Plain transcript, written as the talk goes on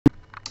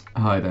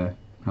Hi there.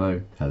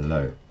 Hello.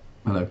 Hello.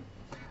 Hello.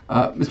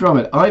 Mr.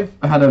 Ahmed, I've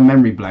had a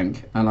memory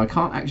blank and I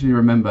can't actually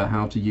remember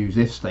how to use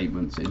if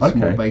statements in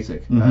small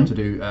basic to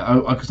do,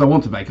 because I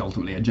want to make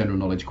ultimately a general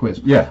knowledge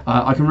quiz. Yeah.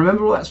 I can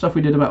remember all that stuff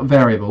we did about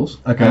variables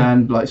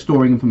and like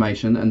storing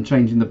information and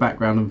changing the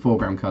background and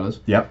foreground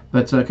colours. Yep.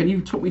 But can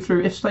you talk me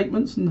through if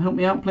statements and help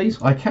me out,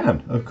 please? I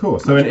can, of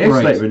course. So an if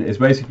statement is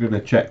basically going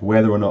to check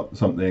whether or not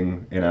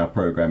something in our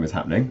program is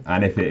happening,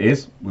 and if it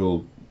is,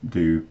 we'll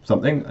do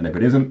something, and if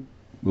it isn't,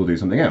 we'll do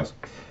something else.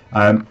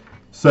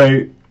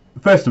 So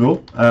first of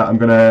all, I'm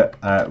going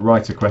to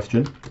write a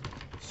question.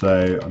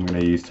 So I'm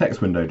going to use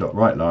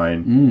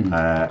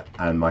textwindow.writeLine,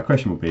 and my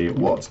question will be,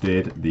 what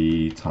did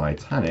the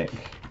Titanic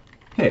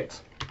hit?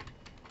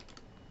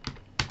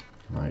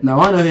 Right. Now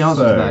I know the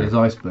answer to that is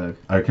iceberg.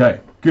 Okay,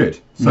 good.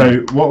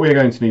 So what we're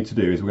going to need to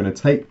do is we're going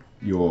to take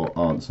your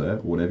answer,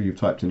 whatever you've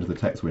typed into the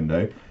text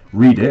window,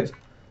 read it,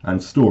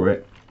 and store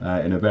it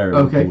in a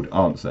variable called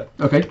answer.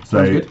 Okay,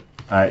 sounds good.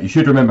 You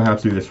should remember how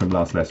to do this from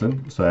last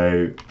lesson.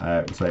 So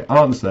say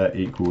answer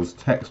equals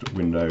text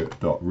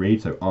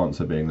window.read, so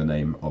answer being the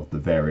name of the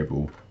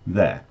variable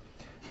there.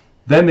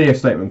 Then the if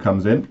statement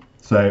comes in.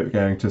 So we're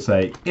going to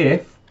say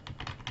if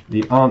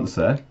the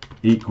answer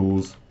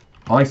equals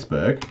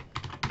iceberg,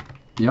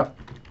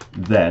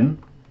 then,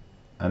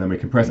 and then we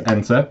can press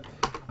enter.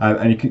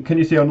 And can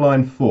you see on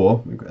line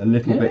 4, we've got a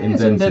little bit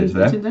indented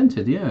there. It's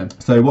indented, yeah.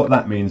 So what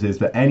that means is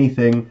that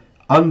anything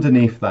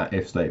underneath that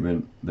if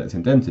statement that's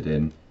indented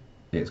in,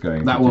 it's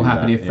going that to will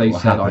happen if they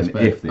said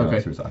iceberg. If the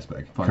answer is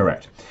iceberg. Fine.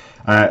 Correct.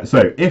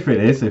 So if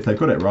it is, if they've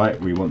got it right,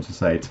 we want to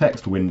say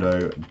text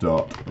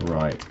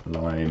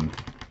window.writeLine.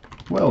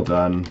 Well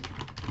done.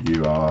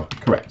 You are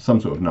correct.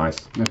 Some sort of nice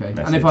message.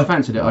 And if I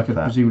fancied it, I could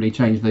presumably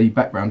change the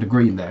background to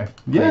green there.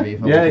 Yeah,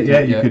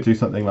 maybe, you could do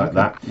something like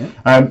that. Yeah.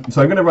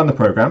 So I'm going to run the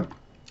program.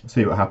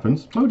 See what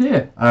happens. Oh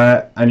dear.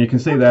 And you can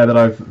see there that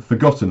I've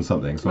forgotten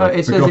something. So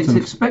it says it's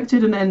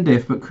expected an end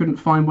if, but couldn't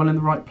find one in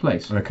the right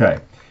place. Okay.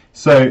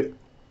 So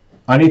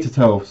I need to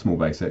tell Small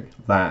Basic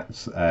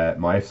that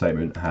my if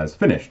statement has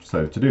finished.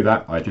 So to do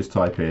that, I just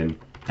type in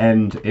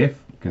end if.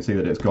 You can see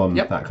that it's gone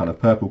that kind of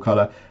purple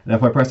colour. And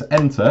if I press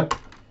enter,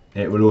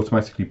 it will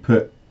automatically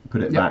put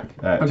it back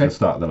to the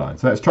start of the line.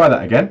 So let's try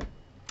that again.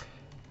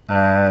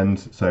 And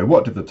so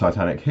what did the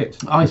Titanic hit?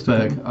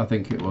 Iceberg, I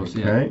think it was.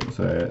 Okay,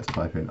 so let's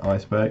type in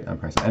iceberg and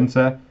press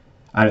enter.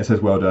 And it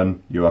says, well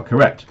done, you are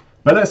correct.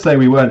 But let's say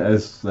we weren't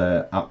as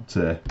up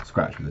to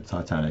scratch with the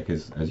Titanic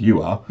as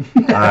you are.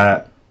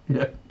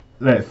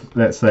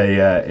 Let's say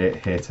it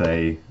hit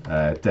a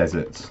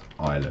desert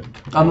island.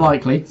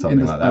 Unlikely.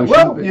 Something like that.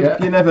 Well,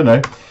 you never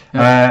know.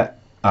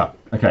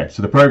 Okay,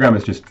 so the program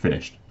has just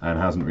finished and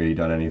hasn't really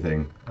done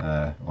anything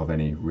of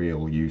any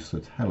real use to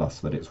tell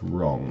us that it's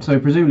wrong. So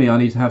presumably I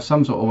need to have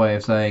some sort of way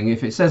of saying,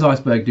 if it says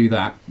iceberg, do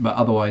that, but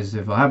otherwise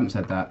if I haven't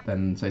said that,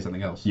 then say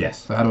something else.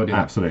 Yes. So how do I do that?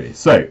 Absolutely.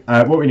 So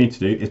what we need to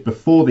do is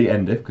before the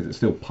end if, because it's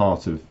still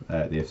part of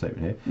the if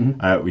statement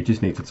here, we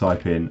just need to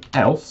type in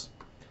else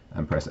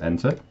and press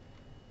enter.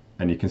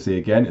 And you can see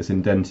again it's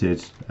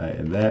indented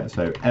in there.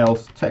 So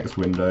else text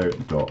window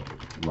dot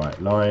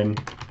writeLine.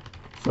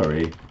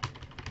 Sorry,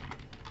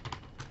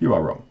 you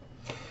are wrong.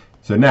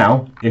 So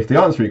now, if the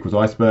answer equals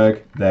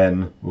iceberg,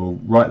 then we'll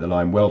write the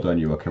line, well done,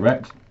 you are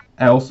correct.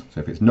 Else,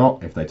 so if it's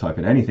not, if they type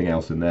in anything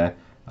else in there,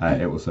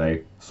 it will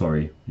say,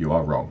 sorry, you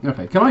are wrong.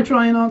 Okay, can I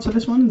try and answer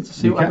this one to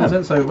see what happens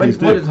then? So what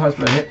did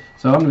iceberg hit?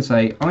 So I'm going to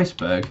say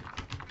iceberg,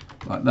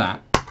 like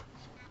that.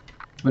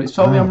 But it's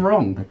told me I'm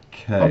wrong.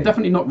 Okay. I'm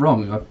definitely not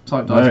wrong. I've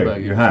typed iceberg. No,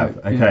 you have.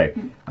 So, okay.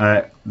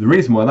 The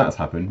reason why that's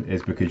happened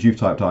is because you've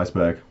typed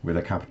iceberg with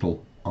a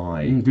capital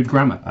I. Good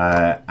grammar.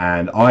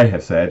 And I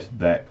have said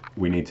that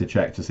we need to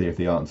check to see if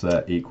the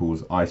answer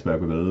equals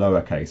iceberg with a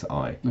lowercase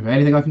I. Okay,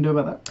 anything I can do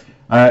about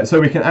that? So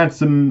we can add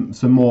some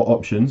more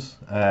options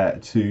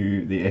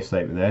to the if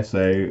statement there.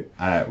 So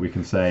we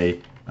can say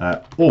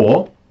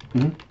or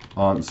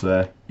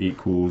answer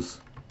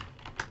equals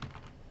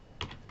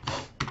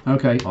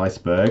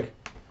iceberg.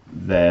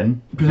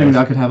 Then presumably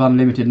I could have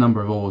unlimited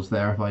number of ors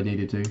there if I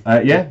needed to.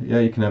 Yeah,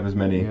 you can have as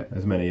many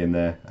in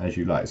there as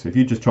you like. So if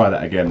you just try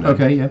that again. Then.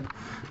 Okay, yeah.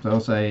 So I'll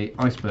say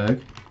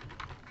iceberg.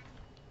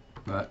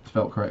 That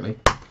spelled correctly.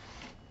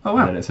 Oh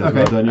wow. And it says,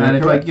 well done, you're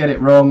if I get it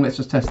wrong, let's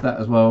just test that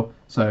as well.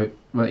 So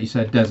like you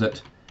said,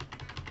 desert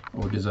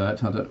or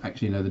dessert. I don't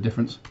actually know the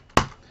difference.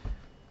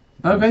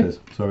 Okay. Says,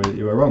 sorry that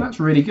you were wrong.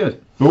 That's really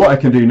good. But what I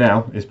can do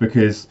now is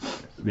because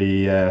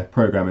the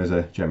programmers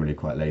are generally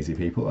quite lazy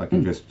people, I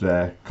can just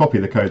copy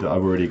the code that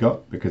I've already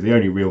got, because the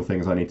only real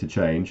things I need to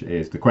change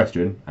is the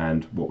question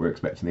and what we're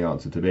expecting the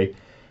answer to be.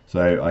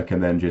 So I can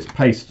then just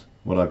paste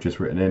what I've just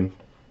written in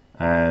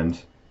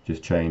and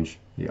just change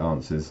the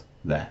answers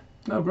there.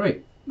 Oh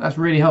great, that's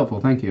really helpful,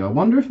 thank you. I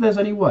wonder if there's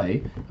any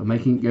way of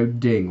making it go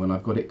ding when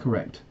I've got it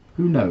correct.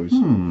 Who knows?